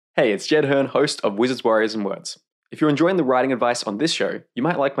Hey, it's Jed Hearn, host of Wizards, Warriors, and Words. If you're enjoying the writing advice on this show, you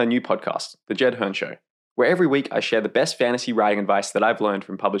might like my new podcast, The Jed Hearn Show, where every week I share the best fantasy writing advice that I've learned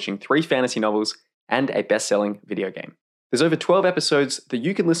from publishing 3 fantasy novels and a best-selling video game. There's over 12 episodes that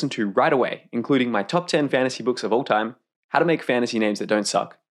you can listen to right away, including my top 10 fantasy books of all time, how to make fantasy names that don't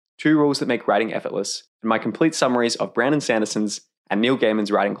suck, 2 rules that make writing effortless, and my complete summaries of Brandon Sanderson's and Neil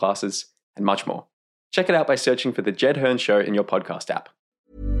Gaiman's writing classes, and much more. Check it out by searching for The Jed Hearn Show in your podcast app.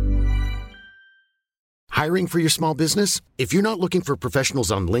 Hiring for your small business? If you're not looking for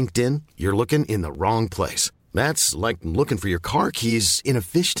professionals on LinkedIn, you're looking in the wrong place. That's like looking for your car keys in a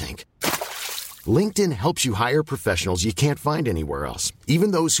fish tank. LinkedIn helps you hire professionals you can't find anywhere else,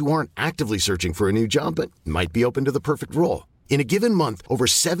 even those who aren't actively searching for a new job but might be open to the perfect role. In a given month, over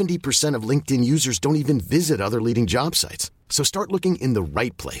 70% of LinkedIn users don't even visit other leading job sites. So start looking in the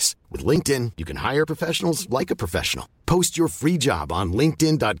right place. With LinkedIn, you can hire professionals like a professional. Post your free job on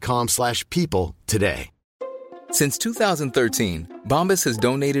linkedin.com/people today. Since 2013, Bombas has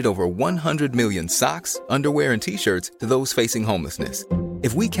donated over 100 million socks, underwear, and T-shirts to those facing homelessness.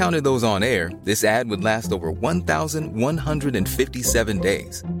 If we counted those on air, this ad would last over 1,157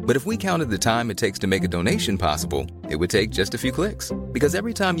 days. But if we counted the time it takes to make a donation possible, it would take just a few clicks. Because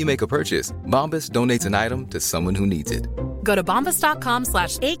every time you make a purchase, Bombas donates an item to someone who needs it. Go to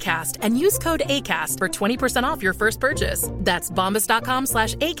bombas.com/ACAST and use code ACAST for 20% off your first purchase. That's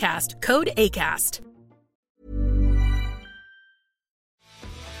bombas.com/ACAST, code ACAST.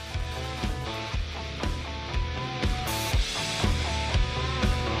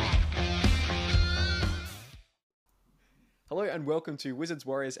 Hello and welcome to Wizards,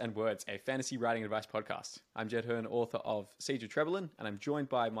 Warriors, and Words, a fantasy writing advice podcast. I'm Jed Hearn, author of Siege of Trebelin, and I'm joined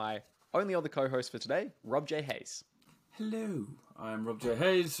by my only other co-host for today, Rob J. Hayes. Hello, I'm Rob J.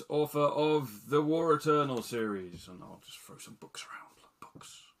 Hayes, author of the War Eternal series, and I'll just throw some books around, like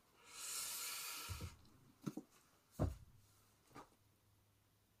books.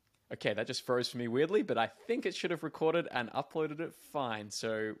 Okay, that just froze for me weirdly, but I think it should have recorded and uploaded it fine,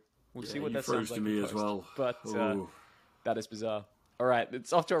 so we'll see what that sounds like. Froze to me as well. But that is bizarre. All right,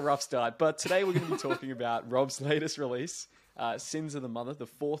 it's off to a rough start, but today we're going to be talking about Rob's latest release, Sins of the Mother, the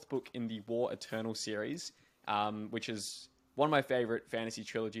 4th book in the War Eternal series, which is one of my favorite fantasy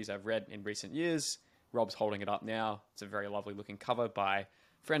trilogies I've read in recent years. Rob's holding it up now. It's a very lovely looking cover by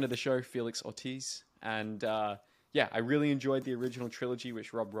friend of the show, Felix Ortiz. And yeah, I really enjoyed the original trilogy,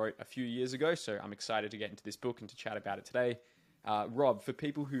 which Rob wrote a few years ago, so I'm excited to get into this book and to chat about it today. Rob, for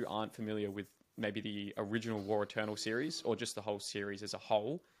people who aren't familiar with maybe the original War Eternal series, or just the whole series as a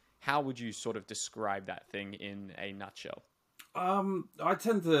whole, how would you sort of describe that thing in a nutshell? I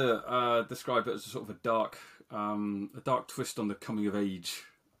tend to describe it as a sort of a dark twist on the coming of age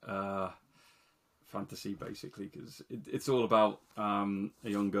fantasy, basically, because it's all about a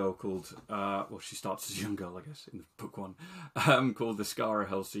young girl called, well, she starts as a young girl, I guess, in book 1, called Iskara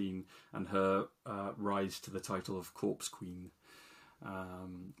Helsene, and her rise to the title of Corpse Queen,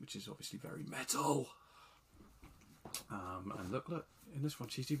 which is obviously very metal. And look, in this one,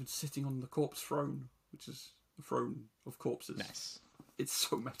 she's even sitting on the corpse throne, which is a throne of corpses. Nice. It's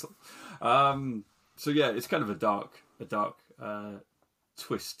so metal. So yeah, it's kind of a dark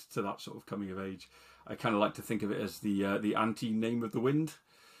twist to that sort of coming of age. I kind of like to think of it as the anti Name of the Wind,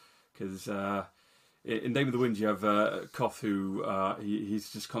 because in Name of the Wind you have Koth, who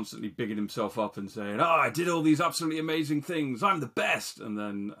he's just constantly bigging himself up and saying, I did all these absolutely amazing things, I'm the best. And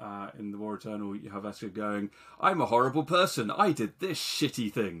then in the War Eternal you have Esker going, I'm a horrible person, I did this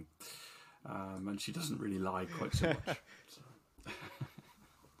shitty thing. And she doesn't really lie quite so much.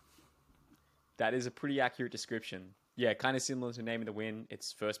 That is a pretty accurate description. Yeah, kind of similar to Name of the Wind.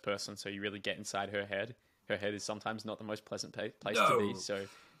 It's first person, so you really get inside her head. Her head is sometimes not the most pleasant place to be, so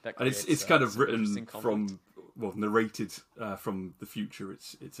that creates, and it's kind of written from, well, narrated from the future.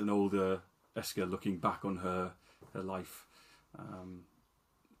 It's an older Esker looking back on her life,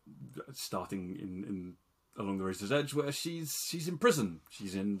 starting in along the Razor's Edge, where she's in prison.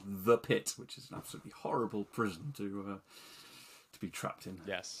 She's in the Pit, which is an absolutely horrible prison to be trapped in.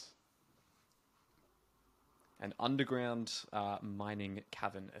 Yes. An underground mining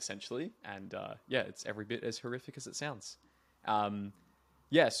cavern, essentially. And yeah, it's every bit as horrific as it sounds.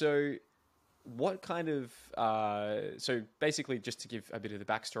 Yeah, so what kind of... so basically, just to give a bit of the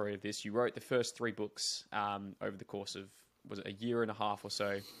backstory of this, you wrote the first 3 books over the course of, was it a year and a half or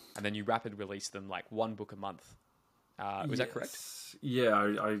so? And then you rapid released them, like 1 book a month. Was that correct? Yeah,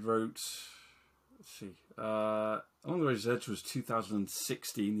 I wrote let's see. Along the Razor's Edge was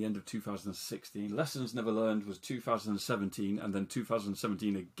 2016, the end of 2016. Lessons Never Learned was 2017, and then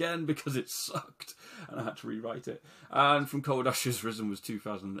 2017 again because it sucked, and I had to rewrite it. And From Cold Ashes Risen was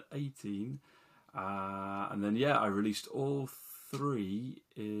 2018. And then, I released all 3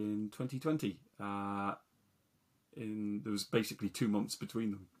 in 2020. There was basically 2 months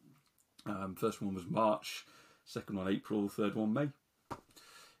between them. First one was March, second one April, third one May,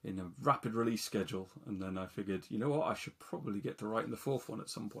 in a rapid release schedule. And then I figured, you know what, I should probably get to writing the 4th one at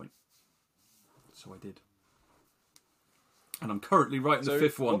some point. So I did. And I'm currently writing the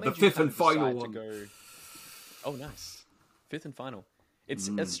 5th one, the 5th and final one. Oh, nice. 5th and final. It's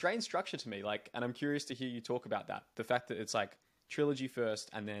a strange structure to me, and I'm curious to hear you talk about that. The fact that it's trilogy first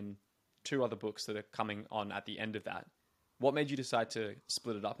and then 2 other books that are coming on at the end of that. What made you decide to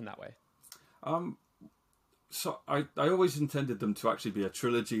split it up in that way? So I always intended them to actually be a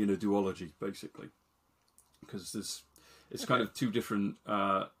trilogy and a duology, basically, because it's kind of 2 different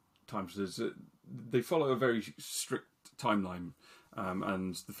times. They follow a very strict timeline,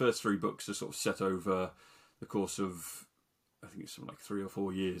 and the first 3 books are sort of set over the course of, I think it's something like 3 or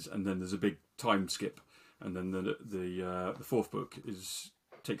 4 years, and then there's a big time skip, and then the 4th book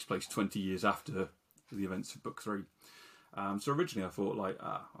takes place 20 years after the events of book 3. So originally I thought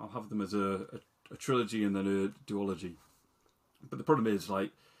I'll have them as a trilogy and then a duology, but the problem is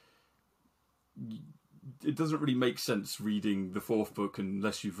it doesn't really make sense reading the 4th book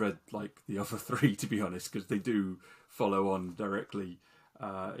unless you've read the other 3, to be honest, because they do follow on directly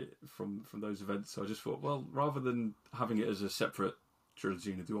from those events. So I just thought, well, rather than having it as a separate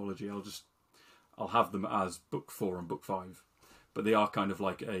trilogy and a duology, I'll have them as book 4 and book 5, but they are kind of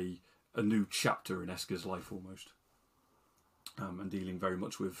like a new chapter in Esker's life almost, and dealing very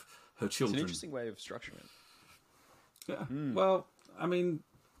much with her children. It's an interesting way of structuring it. Yeah. Well, I mean,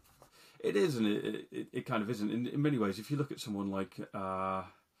 it is, and it kind of isn't. In many ways, if you look at someone like Joe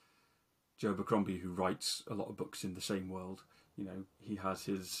Abercrombie, who writes a lot of books in the same world, he has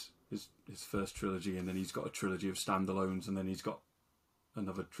his first trilogy, and then he's got a trilogy of standalones, and then he's got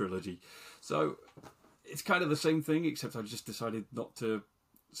another trilogy. So it's kind of the same thing, except I've just decided not to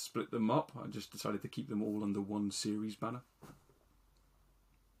split them up. I just decided to keep them all under one series banner.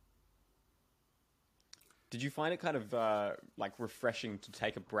 Did you find it kind of refreshing to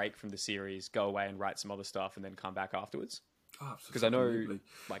take a break from the series, go away and write some other stuff, and then come back afterwards? Because I know you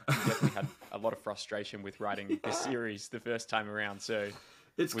definitely had a lot of frustration with writing the series the first time around. So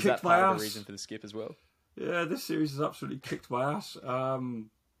was that part of the reason for the skip as well? Yeah, this series has absolutely kicked my ass.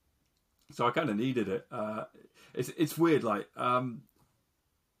 So I kind of needed it. It's weird.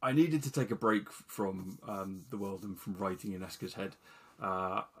 I needed to take a break from the world and from writing in Esker's head.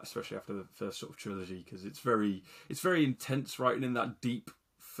 Especially after the first sort of trilogy, because it's very intense writing in that deep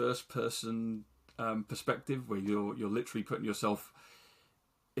first person perspective where you're literally putting yourself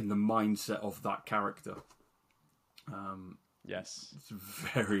in the mindset of that character. Yes, it's a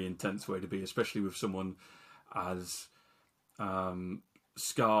very intense way to be, especially with someone as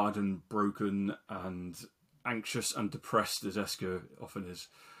scarred and broken and anxious and depressed as Esker often is.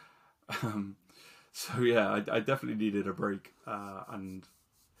 So yeah, I definitely needed a break, and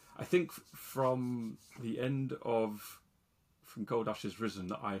I think from the end of From Cold Ashes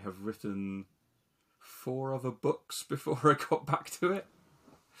Risen, I have written 4 other books before I got back to it.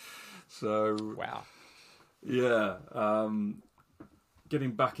 So wow, yeah,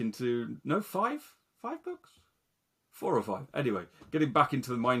 getting back into 5 books, 4 or 5. Anyway, getting back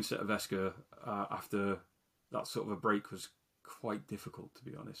into the mindset of Esker after that sort of a break was quite difficult, to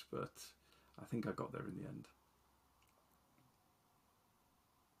be honest, but I think I got there in the end.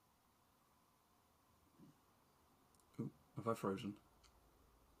 Ooh, have I frozen?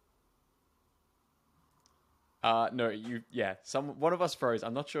 No, one of us froze.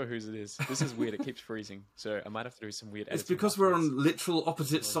 I'm not sure whose it is. This is weird. It keeps freezing, so I might have to do some weird editing. It's because we're on literal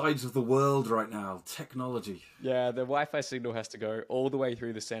opposite sides of the world right now. Technology. Yeah, the Wi-Fi signal has to go all the way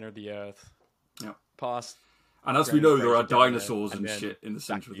through the center of the Earth. Yeah. Past. And as we know, there are dinosaurs and shit in the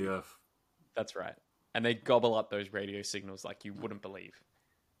center of the Earth. That's right. And they gobble up those radio signals like you wouldn't believe.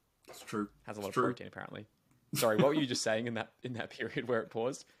 It's true. Has a lot of protein, apparently. Sorry, what were you just saying in that period where it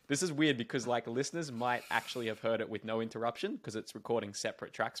paused? This is weird because listeners might actually have heard it with no interruption because it's recording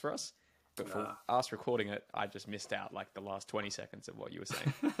separate tracks for us. But for us recording it, I just missed out the last 20 seconds of what you were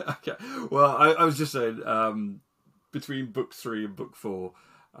saying. Okay. Well, I was just saying, between book 3 and book 4,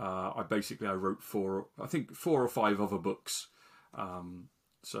 I wrote 4 or 5 other books.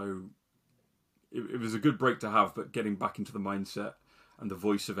 So it was a good break to have, but getting back into the mindset and the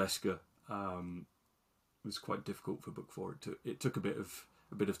voice of Esker was quite difficult for book 4. It took a bit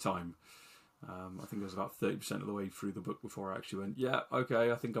of time, I think I was about 30% of the way through the book before I actually went, yeah,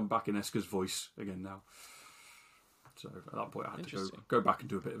 okay, I think I'm back in Eska's voice again now. So at that point, I had to go back and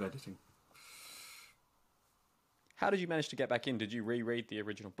do a bit of editing. How did you manage to get back in? Did you reread the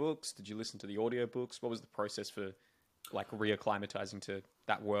original books? Did you listen to the audiobooks? What was the process for like reacclimatizing to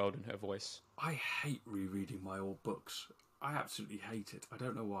that world and her voice? I hate rereading my old books. I absolutely hate it. I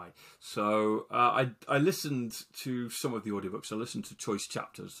don't know why. So I listened to some of the audiobooks. I listened to choice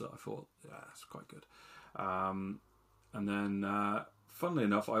chapters that I thought, yeah, that's quite good. And then, funnily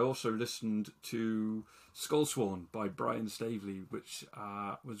enough, I also listened to Skullsworn by Brian Staveley, which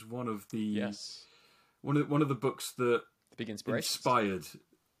was one of the one of the books that the big inspiration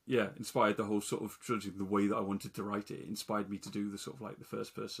inspired the whole sort of trilogy. The way that I wanted to write it inspired me to do the sort of like the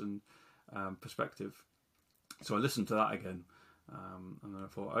first person perspective. So I listened to that again, and then I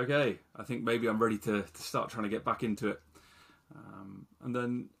thought, okay, I think maybe I'm ready to start trying to get back into it. And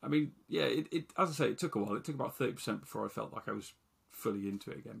then, I mean, yeah, it as I say, it took a while. It took about 30% before I felt like I was fully into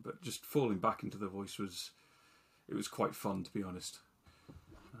it again. But just falling back into the voice was quite fun, to be honest.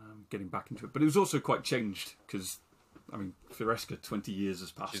 Getting back into it, but it was also quite changed because, I mean, for Eska, 20 years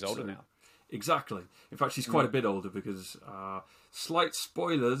has passed. She's older now. Exactly. In fact, she's quite a bit older because slight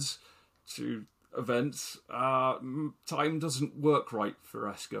spoilers to events. Time doesn't work right for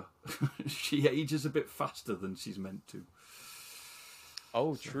Eska. She ages a bit faster than she's meant to.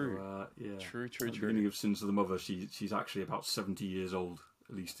 Oh, true. Yeah. True. At the beginning of Sins of the Mother, she's actually about 70 years old,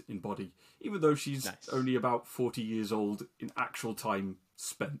 at least in body, even though she's only about 40 years old in actual time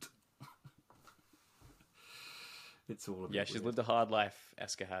spent. It's all a bit she's weird. lived a hard life.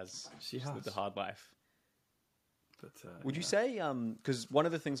 Eska has. She's lived a hard life. But, would you say, because one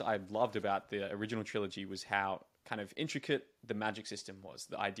of the things I loved about the original trilogy was how kind of intricate the magic system was,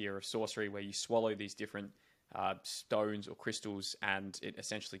 the idea of sorcery where you swallow these different stones or crystals and it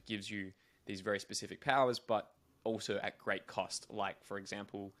essentially gives you these very specific powers, but also at great cost. Like, for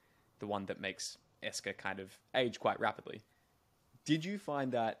example, the one that makes Eska kind of age quite rapidly. Did you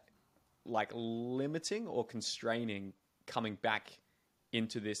find that like limiting or constraining coming back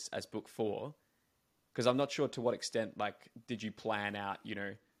into this as book 4? Because I'm not sure to what extent, like, did you plan out,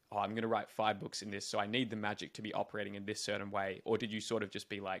 I'm going to write 5 books in this, so I need the magic to be operating in this certain way? Or did you sort of just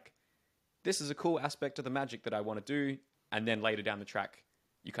be like, this is a cool aspect of the magic that I want to do, and then later down the track,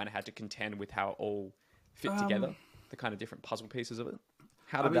 you kind of had to contend with how it all fit together, the kind of different puzzle pieces of it?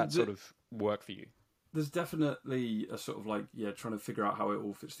 How did that sort of work for you? There's definitely a sort of like, trying to figure out how it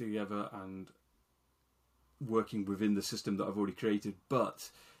all fits together and working within the system that I've already created. But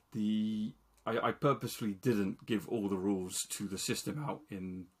I purposefully didn't give all the rules to the system out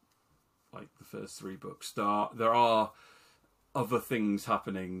in like the first 3 books. There are other things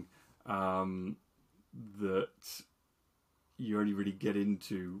happening that you only really get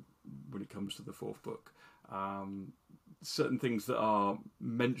into when it comes to the 4th book. Certain things that are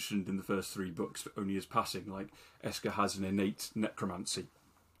mentioned in the first 3 books but only as passing, like Eska has an innate necromancy,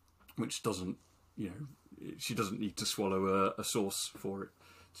 which doesn't, she doesn't need to swallow a source for it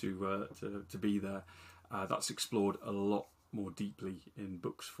to be there. That's explored a lot more deeply in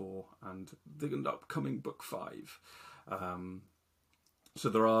books 4 and the upcoming book 5.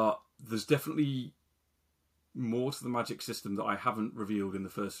 So there's definitely more to the magic system that I haven't revealed in the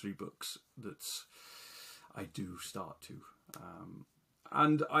first 3 books that's I do start to.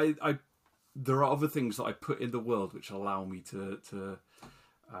 And I there are other things that I put in the world which allow me to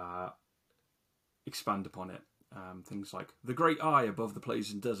expand upon it. Things like the Great Eye above the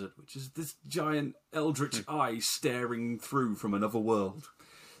Blazing Desert, which is this giant eldritch eye staring through from another world.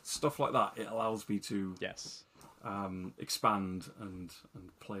 Stuff like that. It allows me to expand and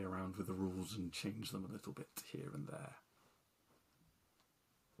play around with the rules and change them a little bit here and there.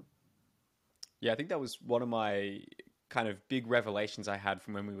 Yeah, I think that was one of my kind of big revelations I had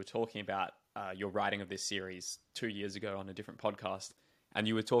from when we were talking about your writing of this series 2 years ago on a different podcast. And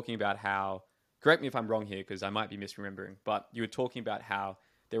you were talking about how, correct me if I'm wrong here because I might be misremembering, but you were talking about how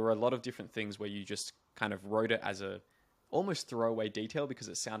there were a lot of different things where you just kind of wrote it as a almost throwaway detail because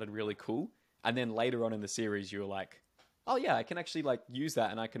it sounded really cool. And then later on in the series, you were like, oh yeah, I can actually like use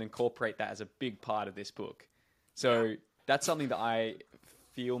that and I can incorporate that as a big part of this book. So that's something that I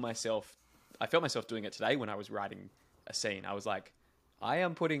felt myself doing it today when I was writing a scene. I was like, I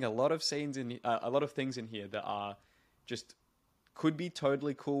am putting a lot of things in here that are just could be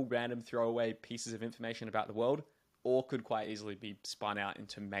totally cool, random throwaway pieces of information about the world, or could quite easily be spun out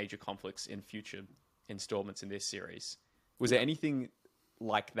into major conflicts in future installments in this series. Was there anything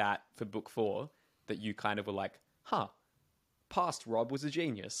like that for book 4 that you kind of were like, past Rob was a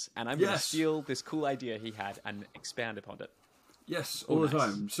genius, and I'm going to steal this cool idea he had and expand upon it? Yes, all the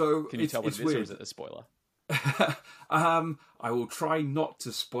time. So can you tell what it is, weird. or is it a spoiler? I will try not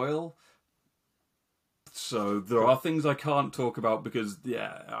to spoil. So there are things I can't talk about because, but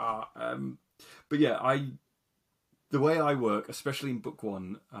yeah, the way I work, especially in book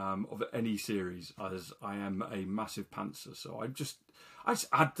one of any series, as I am a massive pantser, so I just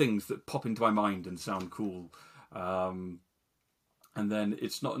add things that pop into my mind and sound cool, and then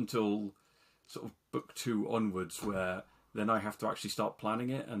it's not until sort of book two onwards where then I have to actually start planning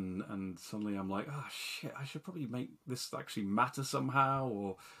it, and suddenly I'm like, oh shit, I should probably make this actually matter somehow,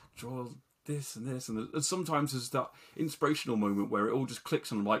 or draw this and this, and sometimes there's that inspirational moment where it all just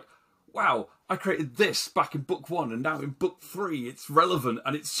clicks and I'm like, wow, I created this back in book one, and now in book three it's relevant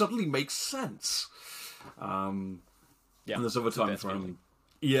and it suddenly makes sense. And there's other times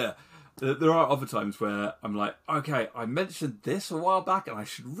where there are other times where I'm like, okay, I mentioned this a while back and I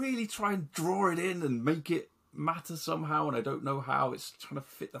should really try and draw it in and make it matter somehow, and I don't know how. It's trying to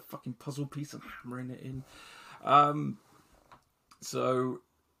fit the fucking puzzle piece and hammering it in. So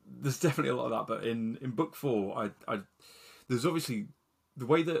there's definitely a lot of that, but in book four, I there's obviously the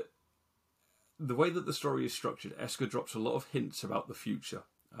way that the story is structured. Esker drops a lot of hints about the future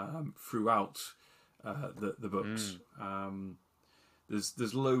throughout the books.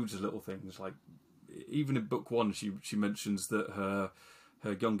 There's loads of little things, like even in book one, she mentions that her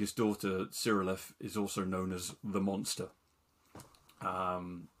youngest daughter Cyrileth is also known as the Monster.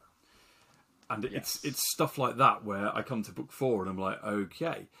 And it's stuff like that where I come to book four and I'm like,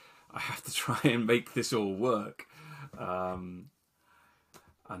 okay, I have to try and make this all work. And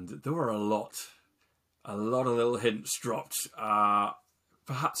there were a lot of little hints dropped.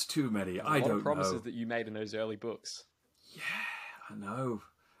 Perhaps too many. I don't know. A lot of promises that you made in those early books. Yeah, I know.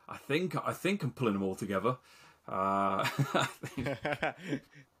 I think I'm pulling them all together. I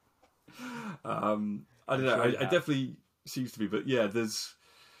don't know. I definitely seems to be, but yeah, there's.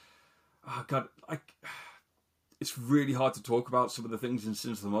 Oh God, it's really hard to talk about some of the things in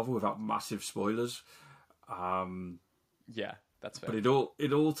Sins of the Mother without massive spoilers. Yeah, that's fair. But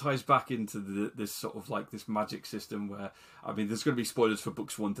it all ties back into this sort of like this magic system where, I mean, there's going to be spoilers for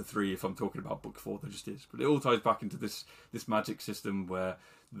books 1 to 3 if I'm talking about book 4. There just is. But it all ties back into this magic system where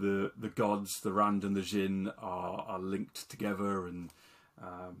the gods, the Rand and the Jinn, are linked together, and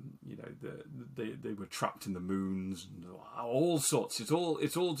you know, they were trapped in the moons and all sorts. It's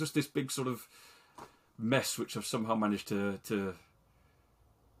all just this big sort of mess which I've somehow managed to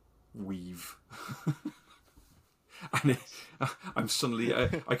weave. And I'm suddenly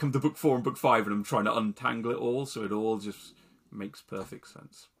I come to book 4 and book 5 and I'm trying to untangle it all, so it all just makes perfect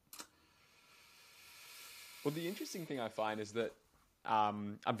sense. Well, the interesting thing I find is that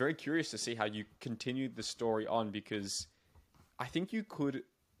I'm very curious to see how you continued the story on, because I think you could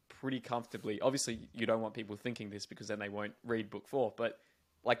pretty comfortably. Obviously, you don't want people thinking this because then they won't read book 4. But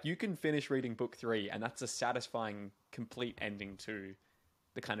like, you can finish reading book 3, and that's a satisfying, complete ending to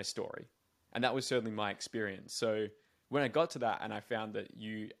the kind of story. And that was certainly my experience. So when I got to that and I found that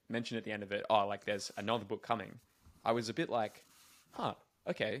you mentioned at the end of it, oh, like there's another book coming, I was a bit like, huh,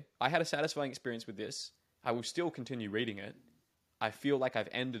 okay, I had a satisfying experience with this. I will still continue reading it. I feel like I've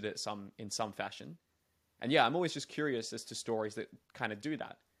ended it in some fashion. And yeah, I'm always just curious as to stories that kind of do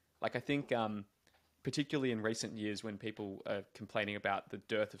that. Like, I think, particularly in recent years when people are complaining about the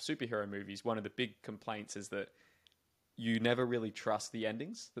dearth of superhero movies, one of the big complaints is that you never really trust the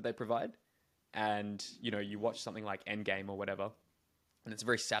endings that they provide. And, you know, you watch something like Endgame or whatever, and it's a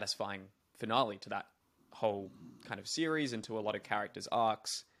very satisfying finale to that whole kind of series and to a lot of characters'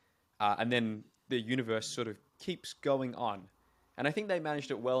 arcs. And then the universe sort of keeps going on. And I think they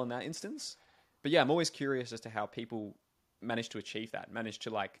managed it well in that instance. But yeah, I'm always curious as to how people manage to achieve that, manage to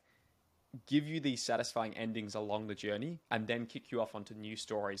like give you these satisfying endings along the journey and then kick you off onto new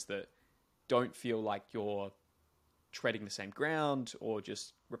stories that don't feel like you're treading the same ground or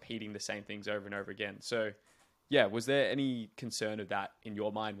just repeating the same things over and over again. So yeah, was there any concern of that in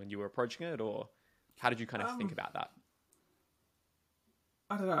your mind when you were approaching it, or how did you kind of think about that?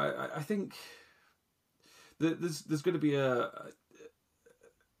 I don't know. I think there's going to be an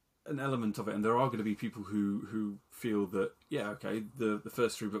element of it, and there are going to be people who feel that, yeah, okay, the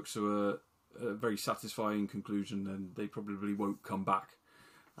first 3 books are a very satisfying conclusion and they probably won't come back.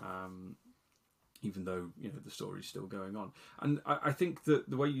 Even though, you know, the story's still going on. And I think that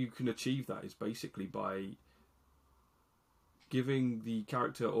the way you can achieve that is basically by giving the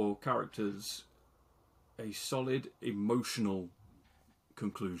character or characters a solid emotional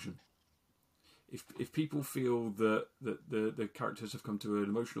conclusion. If people feel that the characters have come to an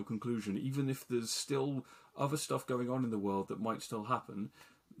emotional conclusion, even if there's still other stuff going on in the world that might still happen,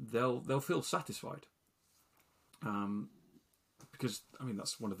 they'll feel satisfied. because I mean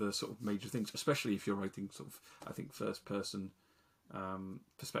that's one of the sort of major things, especially if you're writing sort of, I think, first person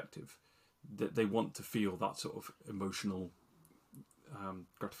perspective, that they want to feel that sort of emotional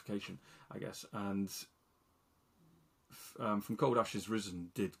gratification, I guess. And From Cold Ashes Risen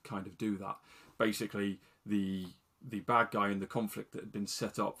did kind of do that. Basically, the bad guy in the conflict that had been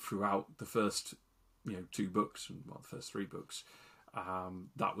set up throughout the first, two books, well, the first three books,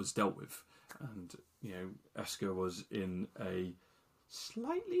 that was dealt with, and Esker was in a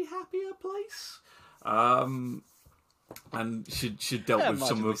slightly happier place, and she'd dealt with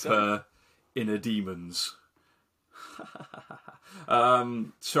some of her inner demons.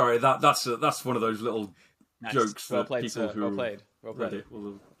 Sorry, that's one of those little jokes that people who read it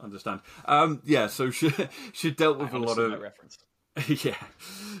will understand. So she dealt with a lot of reference. Yeah,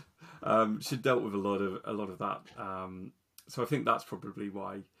 she dealt with a lot of that. So I think that's probably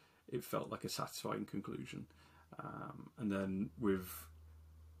why it felt like a satisfying conclusion. And then with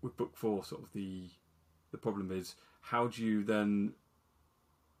book 4, sort of the problem is, how do you then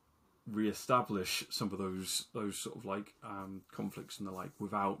re-establish some of those sort of like conflicts and the like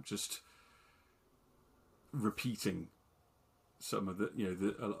without just repeating some of the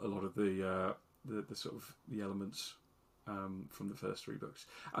a lot of the sort of the elements from the first three books.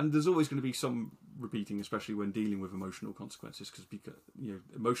 And there's always going to be some repeating, especially when dealing with emotional consequences, because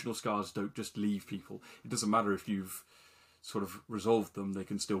emotional scars don't just leave people. It doesn't matter if you've sort of resolved them, they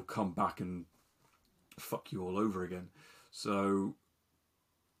can still come back and fuck you all over again. So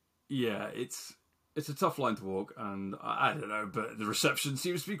yeah, it's a tough line to walk, and I don't know, but the reception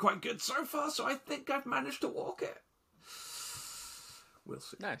seems to be quite good so far, so I think I've managed to walk it. We'll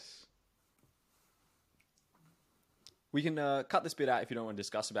see. Nice. We can cut this bit out if you don't want to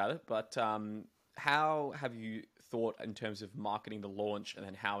discuss about it, but how have you thought in terms of marketing the launch, and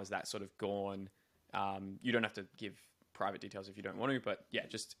then how has that sort of gone? You don't have to give private details if you don't want to, but yeah,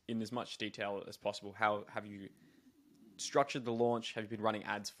 just in as much detail as possible, how have you structured the launch? Have you been running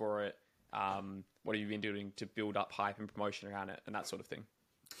ads for it? What have you been doing to build up hype and promotion around it, and that sort of thing?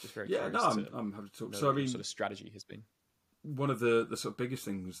 Just very curious. I'm happy to talk. So I mean, sort of strategy has been one of the sort of biggest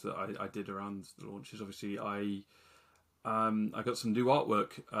things that I did around the launch is obviously I got some new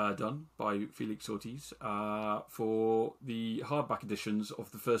artwork done by Felix Ortiz for the hardback editions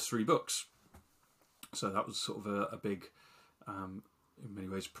of the first three books. So that was sort of a big, in many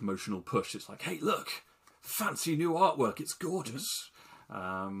ways, promotional push. It's like, hey, look, fancy new artwork. It's gorgeous.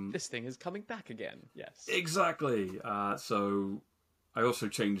 This thing is coming back again. Yes, exactly. So I also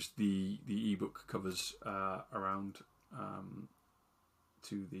changed the ebook covers around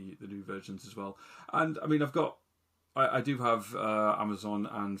to the new versions as well. And I mean, I do have Amazon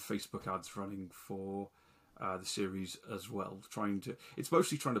and Facebook ads running for the series as well. It's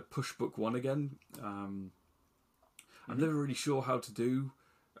mostly trying to push book 1 again. I'm never really sure how to do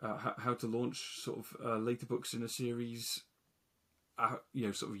how to launch sort of later books in a series.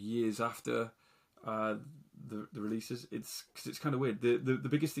 Sort of years after the releases. It's kind of weird. The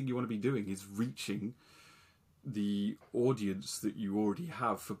biggest thing you want to be doing is reaching the audience that you already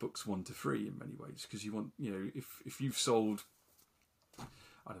have for books 1 to 3 in many ways, because you want, if you've sold,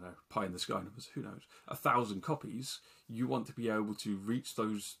 I don't know, pie in the sky numbers, who knows, 1,000 copies, you want to be able to reach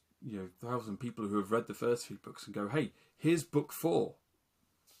those 1,000 people who have read the first 3 books and go, hey, here's book 4.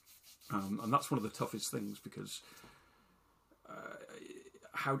 And that's one of the toughest things, because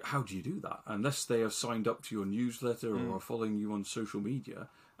how do you do that unless they have signed up to your newsletter or are following you on social media?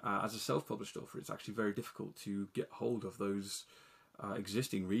 As a self-published author, it's actually very difficult to get hold of those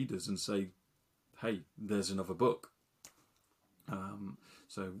existing readers and say, hey, there's another book.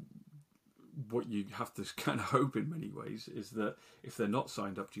 So what you have to kind of hope in many ways is that if they're not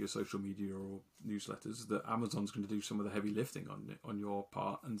signed up to your social media or newsletters, that Amazon's going to do some of the heavy lifting on your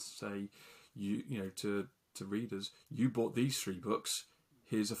part and say, to readers, you bought these 3 books,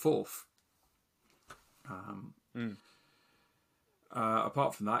 here's a 4th.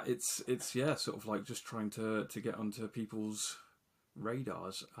 Apart from that, it's sort of like just trying to get onto people's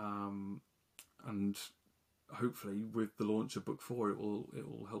radars, and hopefully with the launch of book 4, it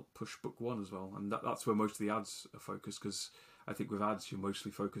will help push book 1 as well, and that's where most of the ads are focused, because I think with ads you're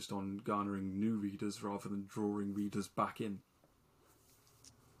mostly focused on garnering new readers rather than drawing readers back in.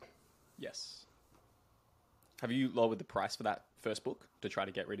 Yes. Have you lowered the price for that first book to try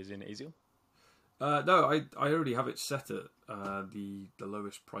to get readers in easier? No, I already have it set at the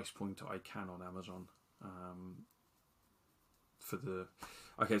lowest price point I can on Amazon.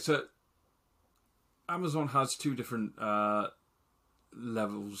 So Amazon has 2 different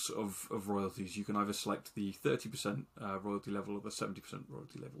levels of royalties. You can either select the 30% royalty level or the 70%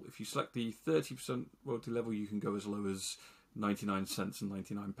 royalty level. If you select the 30% royalty level, you can go as low as 99 cents and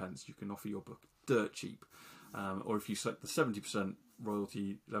 99 pence, you can offer your book dirt cheap. Or if you select the 70%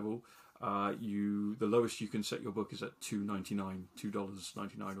 royalty level, the lowest you can set your book is at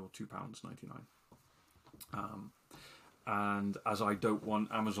 $2.99 or £2.99. And as I don't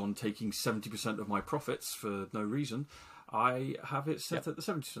want Amazon taking 70% of my profits for no reason, I have it set at the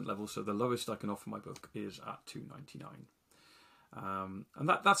 70% level, so the lowest I can offer my book is at $2.99. And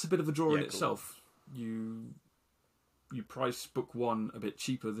that's a bit of a draw in itself. You price book one a bit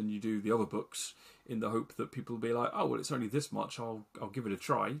cheaper than you do the other books, in the hope that people will be like, oh well, it's only this much, I'll give it a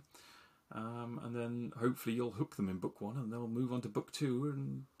try, and then hopefully you'll hook them in book one, and they'll move on to book two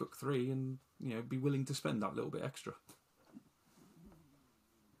and book three, and be willing to spend that little bit extra.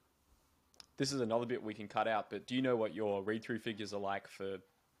 This is another bit we can cut out, but do you know what your read-through figures are like for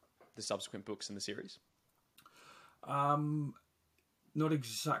the subsequent books in the series? Not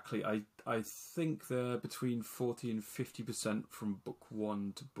exactly. I think they're between 40 and 50% from book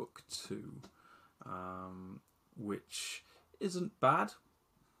one to book two, which isn't bad,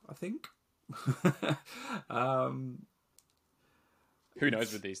 I think. Who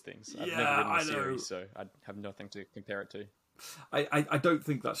knows with these things? I've never written a series, so I have nothing to compare it to. I don't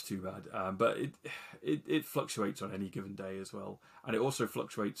think that's too bad, but it fluctuates on any given day as well, and it also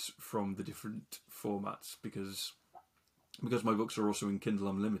fluctuates from the different formats because my books are also in Kindle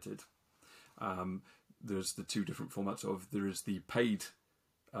Unlimited. There's the two different formats there is the paid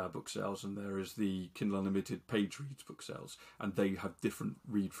book sales, and there is the Kindle Unlimited page reads book sales, and they have different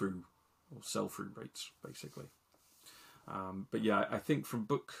read through or sell through rates basically. But yeah, I think from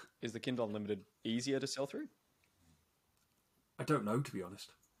book, is the Kindle Unlimited easier to sell through? I don't know, to be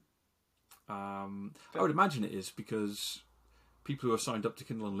honest. I would imagine it is, because people who are signed up to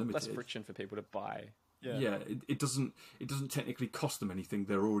Kindle Unlimited, less friction for people to buy. Yeah, it doesn't technically cost them anything.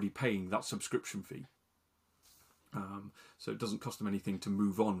 They're already paying that subscription fee. So it doesn't cost them anything to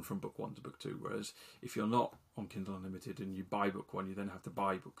move on from book one to book two. Whereas if you're not on Kindle Unlimited and you buy book one, you then have to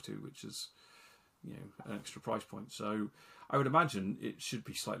buy book two, which is an extra price point. So I would imagine it should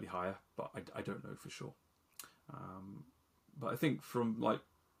be slightly higher, but I don't know for sure. But I think from like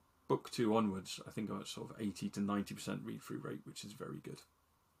book two onwards, I think I'm at sort of 80 to 90% read through rate, which is very good.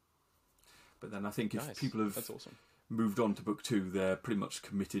 But then I think if people have moved on to book two, they're pretty much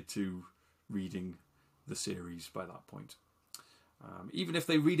committed to reading the series by that point. Even if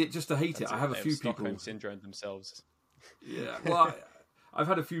they read it just to hate it. I have a few people Stockholm syndrome themselves. Yeah, well, I've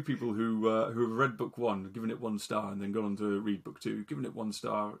had a few people who have read book one, given it 1 star, and then gone on to read book two, given it 1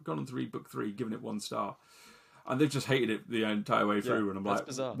 star, gone on to read book three, given it 1 star. And they've just hated it the entire way through, and I'm like,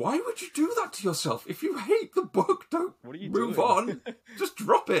 bizarre. Why would you do that to yourself? If you hate the book, don't move on. Just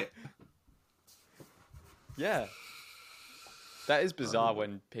drop it. Yeah. That is bizarre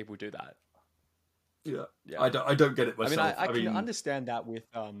when people do that. Yeah. I don't get it myself. I mean, I can understand that with...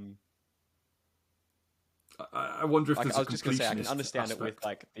 I wonder if there's I was just going to say, I can understand it with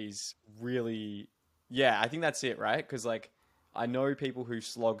like these really... Yeah, I think that's it, right? Because like, I know people who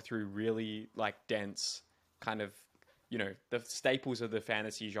slog through really like dense... kind of, the staples of the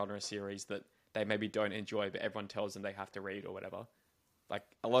fantasy genre series that they maybe don't enjoy, but everyone tells them they have to read or whatever. Like,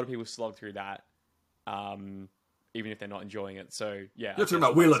 a lot of people slog through that, even if they're not enjoying it. So, yeah. You're talking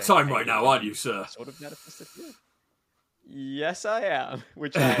about Wheel of Time right now, aren't you, sir? Sort of manifested. Yeah. Yes, I am.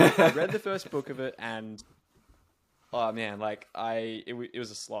 Which I read the first book of it, and oh man, like it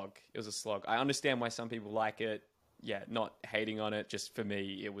was a slog. It was a slog. I understand why some people like it. Yeah, not hating on it. Just for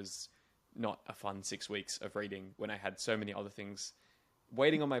me, it was not a fun 6 weeks of reading when I had so many other things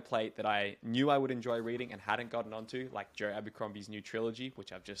waiting on my plate that I knew I would enjoy reading and hadn't gotten onto, like Joe Abercrombie's new trilogy,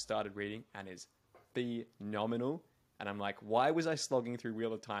 which I've just started reading and is phenomenal. And I'm like, why was I slogging through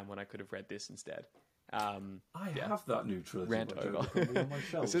Wheel of Time when I could have read this instead? I have that new trilogy. Rant over. On my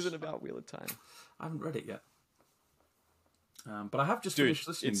shelves. This isn't about Wheel of Time. I haven't read it yet. But I have just finished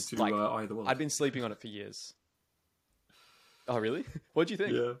listening to Eye of the World. I've been sleeping on it for years. Oh, really? What'd you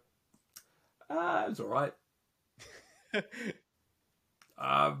think? Yeah. It was all right.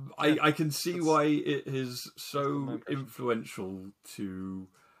 I can see why it is so influential to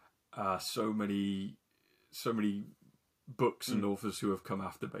so many books and authors who have come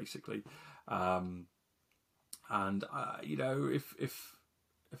after, basically. And if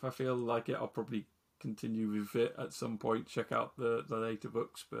I feel like it, I'll probably continue with it at some point. Check out the later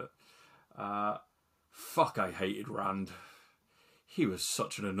books, but fuck, I hated Rand. He was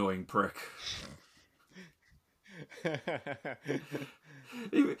such an annoying prick.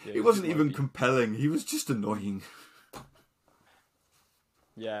 He wasn't even compelling. He was just annoying.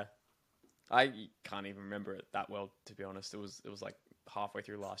 Yeah. I can't even remember it that well, to be honest. It was like halfway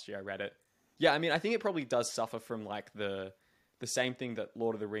through last year I read it. Yeah, I mean, I think it probably does suffer from like the same thing that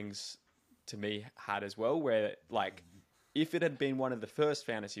Lord of the Rings to me had as well, where like if it had been one of the first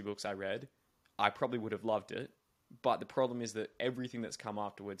fantasy books I read, I probably would have loved it. But the problem is that everything that's come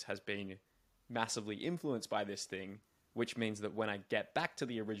afterwards has been massively influenced by this thing, which means that when I get back to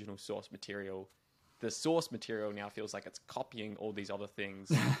the original source material, the source material now feels like it's copying all these other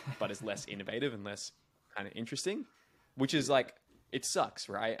things, but is less innovative and less kind of interesting, which is like, it sucks,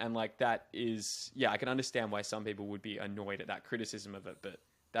 right? And like that is, yeah, I can understand why some people would be annoyed at that criticism of it, but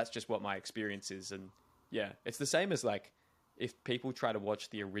that's just what my experience is. And yeah, it's the same as like if people try to watch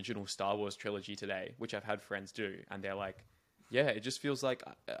the original Star Wars trilogy today, which I've had friends do, and they're like, yeah, it just feels like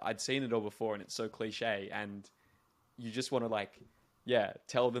I'd seen it all before and it's so cliche. And you just want to like, yeah,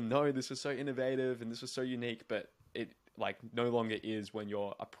 tell them, no, this was so innovative and this was so unique, but it like no longer is when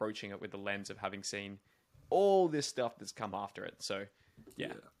you're approaching it with the lens of having seen all this stuff that's come after it. So,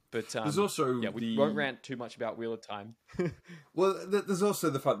 yeah. But there's also we won't rant too much about Wheel of Time. Well, there's also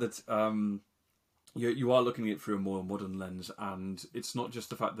the fact that you are looking at it through a more modern lens, and it's not just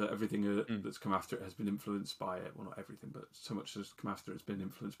the fact that everything that's come after it has been influenced by it. Well, not everything, but so much has come after it's been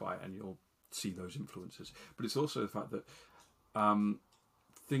influenced by it, and you'll see those influences. But it's also the fact that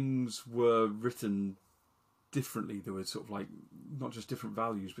things were written differently. There were sort of like not just different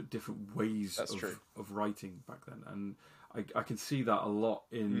values, but different ways of writing back then, and I can see that a lot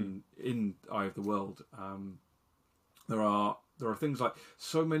in Eye of the World. There are things like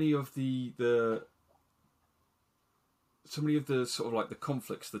so many of the sort of like the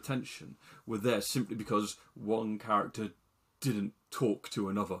conflicts, the tension were there simply because one character didn't talk to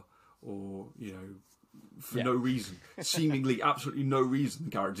another, or for no reason, seemingly absolutely no reason,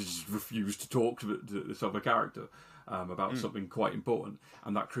 the character just refused to talk to this other character about something quite important,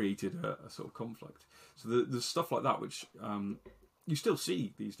 and that created a sort of conflict. So there's stuff like that which you still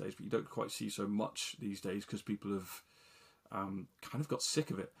see these days, but you don't quite see so much these days because people have kind of got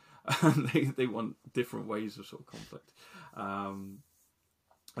sick of it. And they want different ways of sort of conflict. And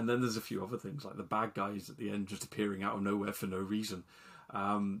then there's a few other things, like the bad guys at the end just appearing out of nowhere for no reason.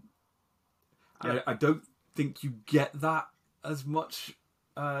 And I don't think you get that as much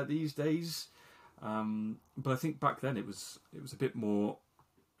these days. But I think back then it was a bit more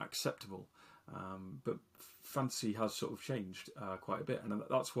acceptable. But fantasy has sort of changed quite a bit, and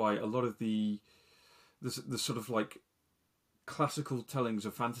that's why a lot of the sort of like classical tellings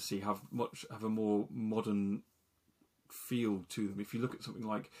of fantasy have a more modern feel to them. If you look at something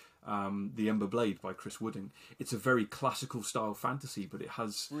like The Ember Blade by Chris Wooding, it's a very classical style fantasy, but it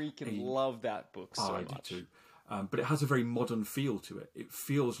has love that book so much. I do too. But it has a very modern feel to it. It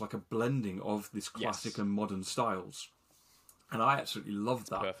feels like a blending of this classic and modern styles, and I absolutely love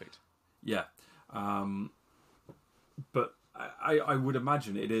that. Perfect. Yeah, but I would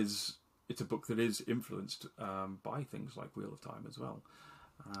imagine it's a book that is influenced by things like Wheel of Time as well.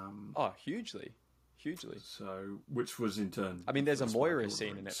 Hugely. So, which was in turn, I mean, there's a Moira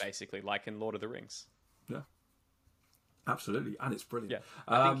scene in it, basically, like in Lord of the Rings. Yeah, absolutely, and it's brilliant. Yeah,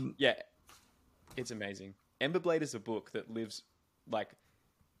 I think, it's amazing. Emberblade is a book that lives like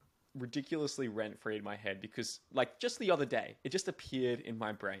ridiculously rent-free in my head because, like, just the other day, it just appeared in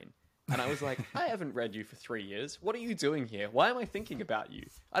my brain. And I was like, I haven't read you for 3 years. What are you doing here? Why am I thinking about you?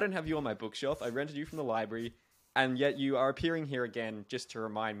 I don't have you on my bookshelf. I rented you from the library. And yet you are appearing here again just to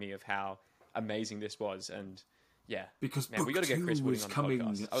remind me of how amazing this was. And yeah. Because we got to get Chris Wooding on the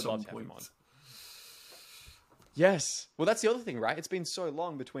podcast. I would love to have him on. Yes. Well, that's the other thing, right? It's been so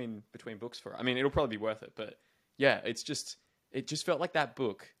long between books for... I mean, it'll probably be worth it. But yeah, it just felt like that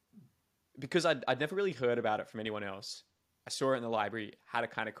book. Because I'd never really heard about it from anyone else. I saw it in the library, had a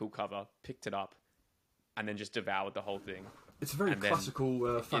kind of cool cover, picked it up, and then just devoured the whole thing. It's a very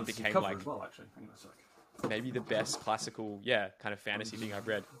classical fantasy cover like, as well, actually. Hang on a sec. Maybe the best classical, kind of fantasy thing I've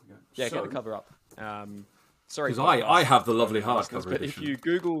read. Yeah, get the cover up. Sorry, because I have the lovely hardcover but if you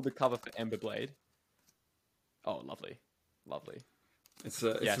Google the cover for Emberblade, lovely. It's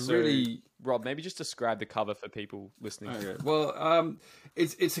really... Rob, maybe just describe the cover for people listening. Okay. Well,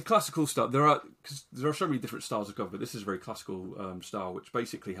 it's a classical style. There are so many different styles of cover, but this is a very classical style, which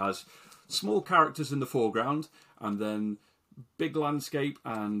basically has small characters in the foreground and then big landscape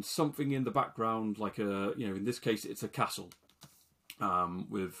and something in the background, like in this case, it's a castle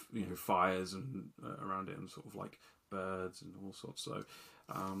with fires and around it and sort of like birds and all sorts. So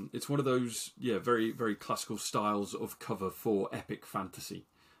it's one of those very, very classical styles of cover for epic fantasy,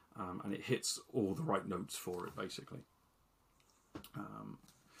 and it hits all the right notes for it basically.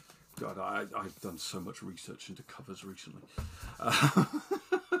 God, I've done so much research into covers recently.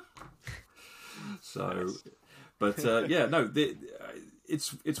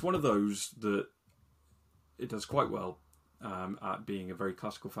 it's one of those that it does quite well at being a very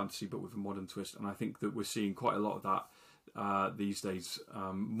classical fantasy, but with a modern twist. And I think that we're seeing quite a lot of that these days,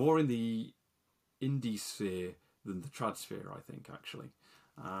 more in the indie sphere than the trad sphere. I think actually,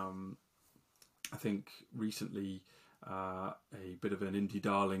 I think recently a bit of an indie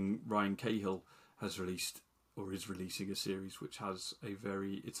darling, Ryan Cahill, has released or is releasing a series which has a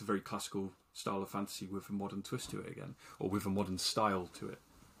very classical style of fantasy with a modern twist to it again, or with a modern style to it.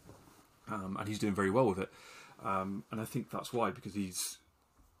 And he's doing very well with it. And I think that's why, because he's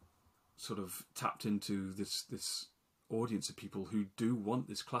sort of tapped into this audience of people who do want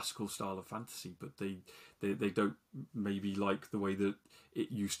this classical style of fantasy, but they don't maybe like the way that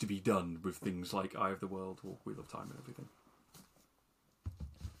it used to be done with things like Eye of the World or Wheel of Time and everything.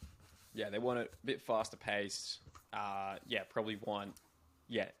 Yeah, they want it a bit faster paced. Probably want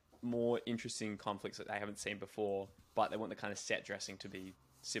more interesting conflicts that they haven't seen before, but they want the kind of set dressing to be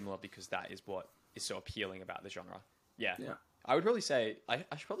similar because that is what is so appealing about the genre. Yeah. I would really say I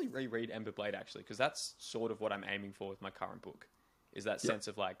should probably reread Ember Blade actually, because that's sort of what I'm aiming for with my current book, is that sense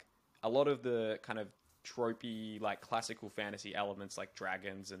of like a lot of the kind of tropey like classical fantasy elements like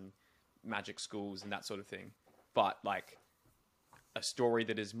dragons and magic schools and that sort of thing, but like a story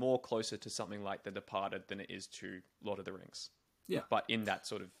that is more closer to something like The Departed than it is to Lord of the Rings. Yeah. But in that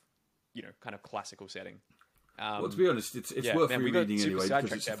sort of, kind of classical setting. Well, to be honest, it's worth rereading anyway,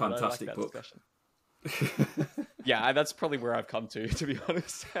 because it's a fantastic book. Yeah, that's probably where I've come to be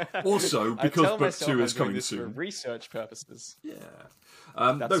honest. Also, because book 2 is coming soon. For research purposes. Yeah.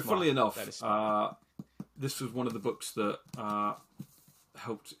 Funnily enough, this was one of the books that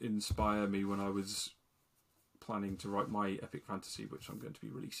helped inspire me when I was planning to write my epic fantasy, which I'm going to be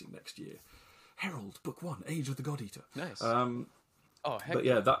releasing next year. Herald, Book 1, Age of the God Eater. Nice. But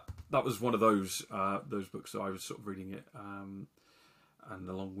yeah, that was one of those books that I was sort of reading it, and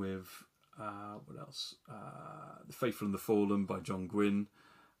along with what else? The Faithful and the Fallen by John Gwynne,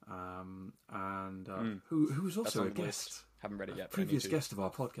 who was also a guest. Haven't read it yet. Previous guest of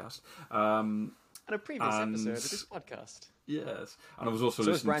our podcast. And a previous episode of this podcast. Yes, and I was also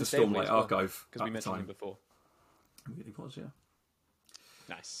listening to Stormlight Archive because we mentioned him before. It was, yeah.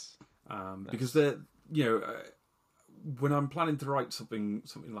 Nice. Because when I'm planning to write something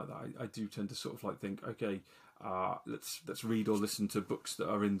like that, I do tend to sort of like think, okay, let's read or listen to books that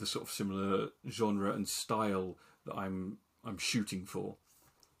are in the sort of similar genre and style that I'm shooting for.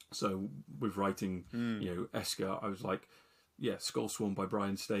 So with writing, Esker, I was like, Skullsworn by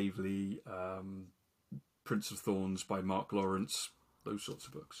Brian Staveley, Prince of Thorns by Mark Lawrence, those sorts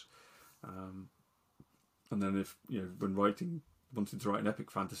of books. And then if, when wanted to write an epic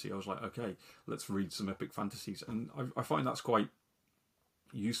fantasy, I was like, okay, let's read some epic fantasies. And I find that's quite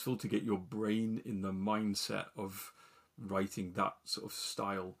useful to get your brain in the mindset of writing that sort of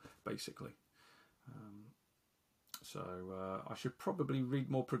style, basically. So I should probably read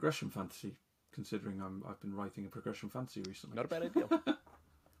more progression fantasy, considering I've been writing a progression fantasy recently. Not a bad idea.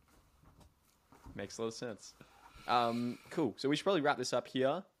 Makes a lot of sense. Cool. So we should probably wrap this up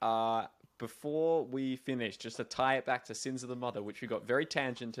here. Before we finish, just to tie it back to Sins of the Mother, which we got very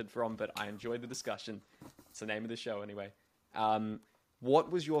tangented from, but I enjoyed the discussion. It's the name of the show anyway.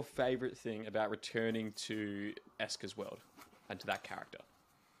 What was your favourite thing about returning to Esker's world and to that character?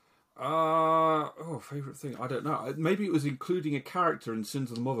 Favourite thing? I don't know. Maybe it was including a character in Sins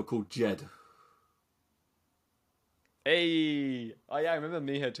of the Mother called Jed. Hey! Oh yeah, I remember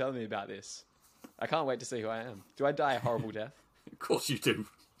Miho telling me about this. I can't wait to see who I am. Do I die a horrible death? Of course you do.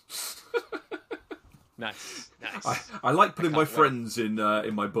 Nice. I like putting my friends in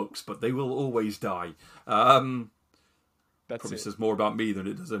my books, but they will always die. Probably says more about me than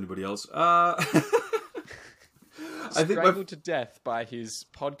it does anybody else. Strangled to death by his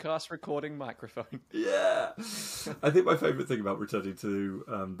podcast recording microphone. Yeah. I think my favourite thing about returning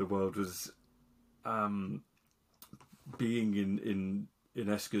to the world was being in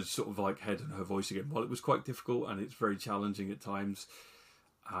Esker's sort of like head and her voice again. While it was quite difficult and it's very challenging at times,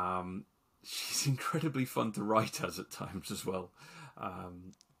 she's incredibly fun to write as at times as well,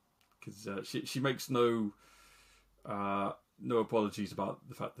 because she makes no apologies about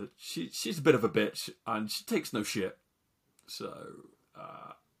the fact that she's a bit of a bitch and she takes no shit. So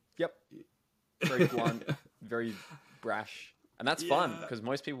yep, very blunt, very brash, and that's fun because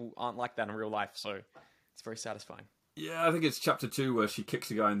most people aren't like that in real life. So it's very satisfying. Yeah, I think it's chapter 2 where she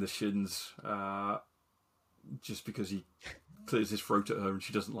kicks a guy in the shins just because he clears his throat at her and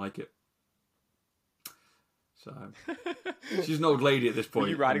she doesn't like it. So she's an old lady at this point. Were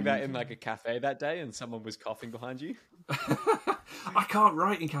you writing that in like a cafe that day and someone was coughing behind you? I can't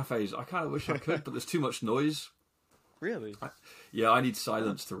write in cafes. I kind of wish I could, but there's too much noise. Really? Yeah, I need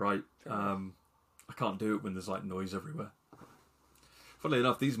silence to write. I can't do it when there's like noise everywhere. Funnily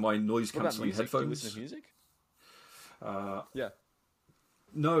enough, these are my noise What about cancelling music? headphones. Do you listen to music? Yeah.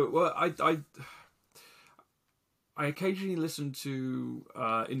 No, well, I occasionally listen to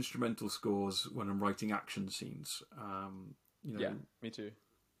instrumental scores when I'm writing action scenes. You know, Yeah, me too.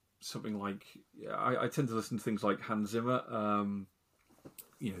 something like I tend to listen to things like Hans Zimmer.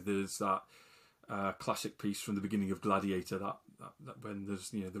 You know, there's that classic piece from the beginning of Gladiator that when there's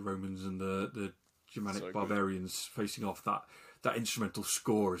the Romans and the Germanic So barbarians facing off. That instrumental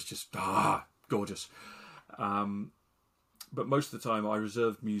score is just gorgeous. But most of the time, I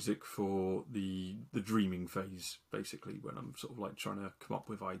reserve music for the dreaming phase, basically, when I'm sort of like trying to come up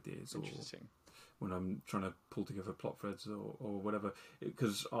with ideas, or when I'm trying to pull together plot threads, or whatever.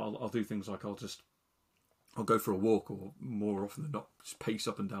 Because I'll do things like I'll go for a walk, or more often than not, just pace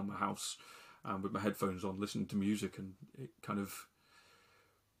up and down my house with my headphones on, listening to music, and it kind of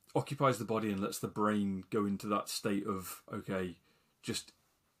occupies the body and lets the brain go into that state of just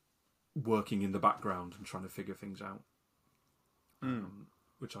working in the background and trying to figure things out.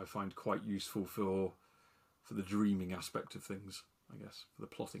 Which I find quite useful for the dreaming aspect of things, I guess, for the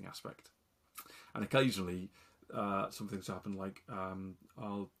plotting aspect. And occasionally, some things happen, like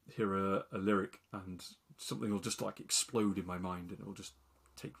I'll hear a lyric and something will just like explode in my mind, and it'll just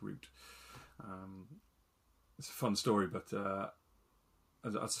take root. It's a fun story, but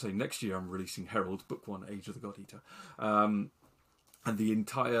as I say, next year I'm releasing Herald, Book 1, Age of the God Eater, and the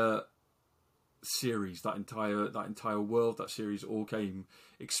entire series, that entire world, that series all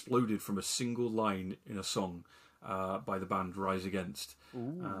exploded from a single line in a song by the band Rise Against.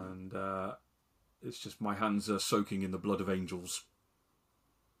 Ooh. And it's just my hands are soaking in the blood of angels,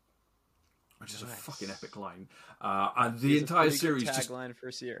 which is a fucking epic line. And the entire series just tagline for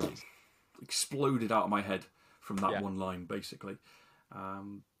a series exploded out of my head from that one line, basically.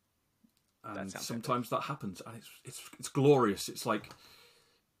 And sometimes that happens, and it's glorious. It's like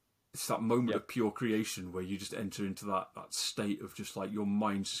it's that moment of pure creation where you just enter into that state of just like your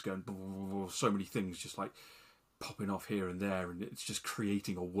mind's just going so many things just like popping off here and there, and it's just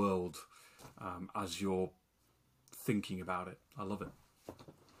creating a world as you're thinking about it. I love it.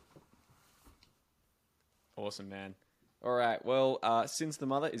 Awesome, man. All right, well, Sins the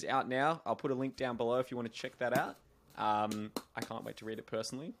Mother is out now. I'll put a link down below if you want to check that out. I can't wait to read it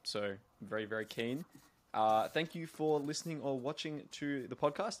personally, so I'm very, very keen. Thank you for listening or watching to the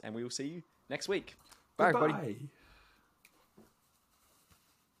podcast, and we will see you next week. Bye, everybody.